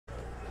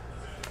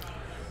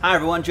Hi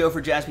everyone, Joe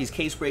for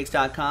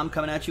JaspysCaseBreaks.com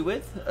coming at you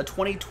with a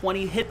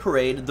 2020 Hit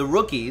Parade, The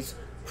Rookies,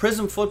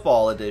 Prizm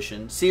Football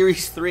Edition,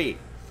 Series 3.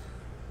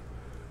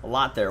 A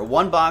lot there.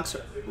 One box,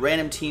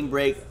 random team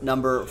break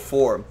number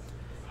 4.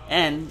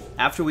 And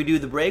after we do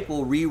the break,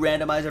 we'll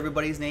re-randomize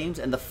everybody's names,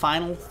 and the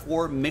final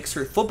 4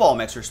 football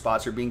mixer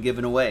spots are being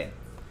given away.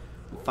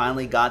 We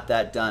finally got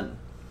that done.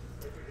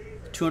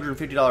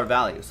 $250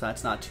 value, so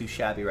that's not too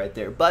shabby right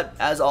there. But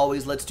as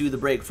always, let's do the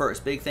break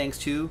first. Big thanks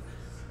to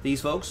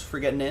these folks for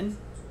getting in.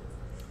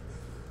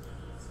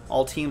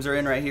 All teams are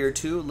in right here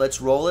too.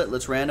 Let's roll it.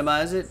 Let's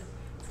randomize it.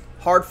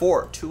 Hard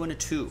 4, 2 and a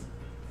 2.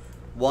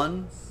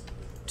 1,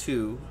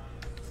 2,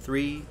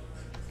 3,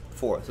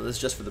 4. So this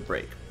is just for the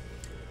break.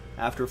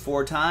 After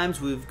 4 times,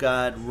 we've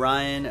got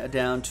Ryan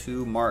down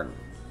to Martin.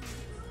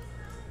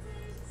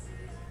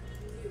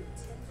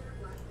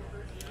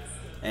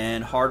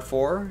 And hard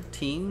 4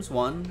 teams,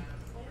 1,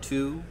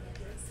 2,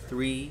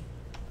 3,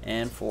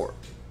 and 4.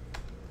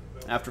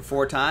 After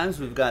 4 times,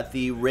 we've got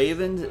the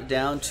Ravens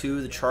down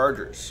to the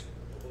Chargers.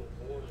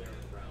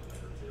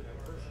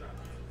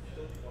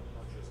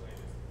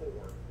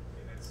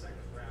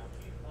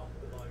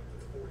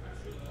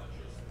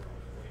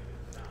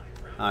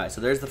 Alright,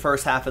 so there's the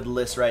first half of the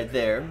list right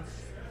there.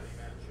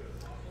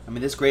 I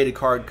mean, this graded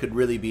card could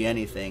really be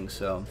anything,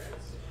 so.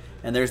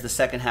 And there's the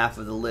second half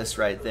of the list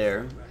right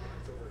there.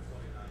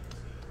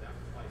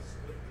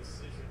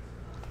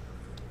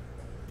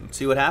 Let's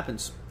see what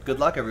happens. Good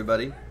luck,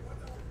 everybody.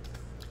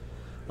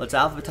 Let's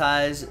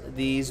alphabetize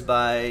these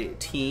by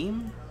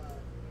team.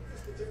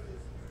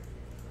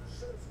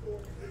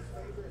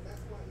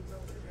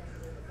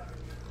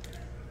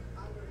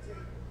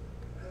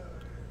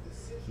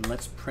 And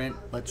let's print,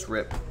 let's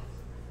rip.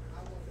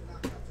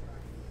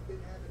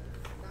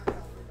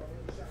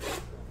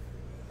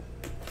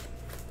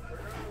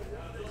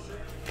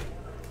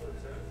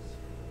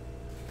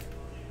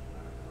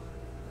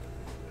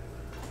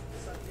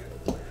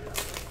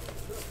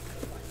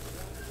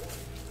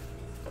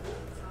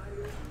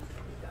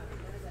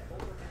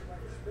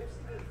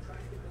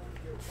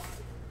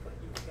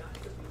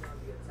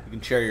 You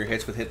can share your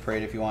hits with Hit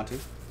Parade if you want to.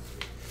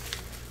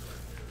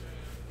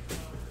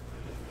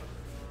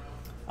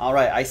 All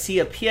right, I see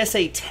a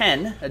PSA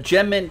 10, a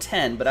Gem Mint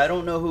 10, but I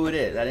don't know who it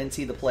is. I didn't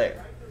see the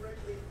player.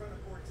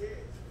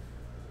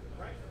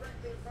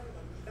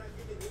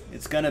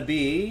 It's going to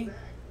be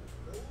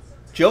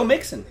Joe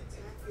Mixon.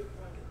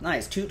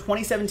 Nice.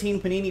 2017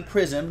 Panini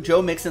Prizm,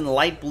 Joe Mixon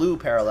light blue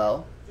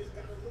parallel.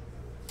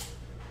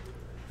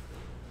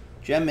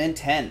 Gem Mint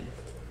 10.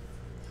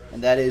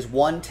 And that is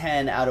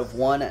 110 out of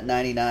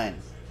 199.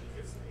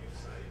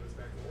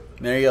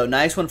 There you go.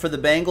 Nice one for the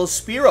Bengals.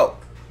 Spiro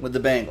with the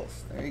Bengals.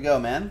 There you go,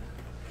 man.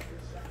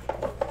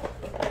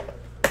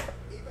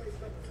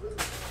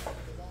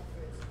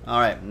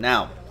 All right,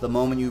 now, the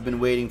moment you've been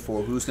waiting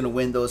for. Who's going to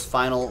win those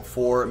final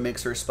 4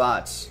 mixer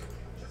spots?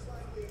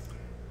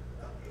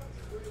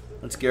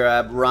 Let's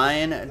grab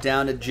Ryan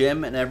down to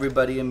Jim and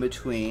everybody in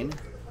between.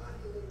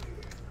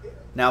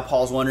 Now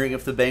Paul's wondering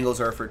if the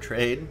Bengals are for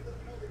trade.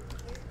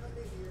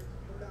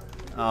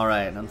 All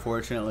right,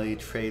 unfortunately,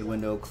 trade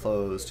window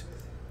closed.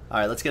 All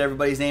right, let's get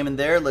everybody's name in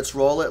there. Let's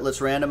roll it. Let's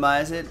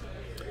randomize it.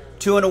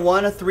 2 and a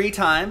 1, 3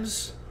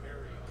 times.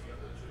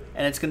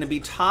 And it's going to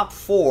be top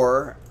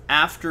 4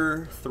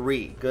 after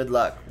 3. Good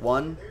luck.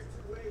 1,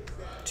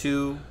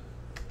 2,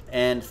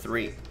 and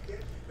 3.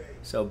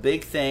 So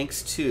big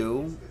thanks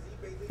to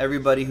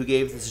everybody who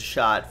gave this a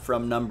shot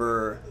from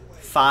number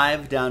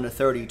 5 down to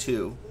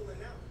 32.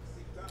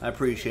 I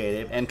appreciate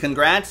it. And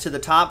congrats to the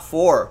top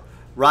 4.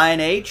 Ryan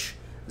H.,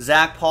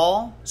 Zach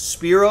Paul,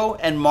 Spiro,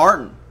 and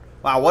Martin.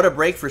 Wow, what a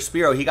break for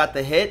Spiro. He got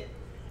the hit,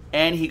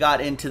 and he got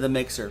into the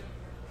mixer.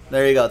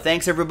 There you go.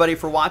 Thanks, everybody,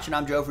 for watching.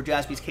 I'm Joe for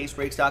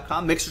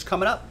JaspysCaseBreaks.com. Mixer's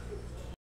coming up.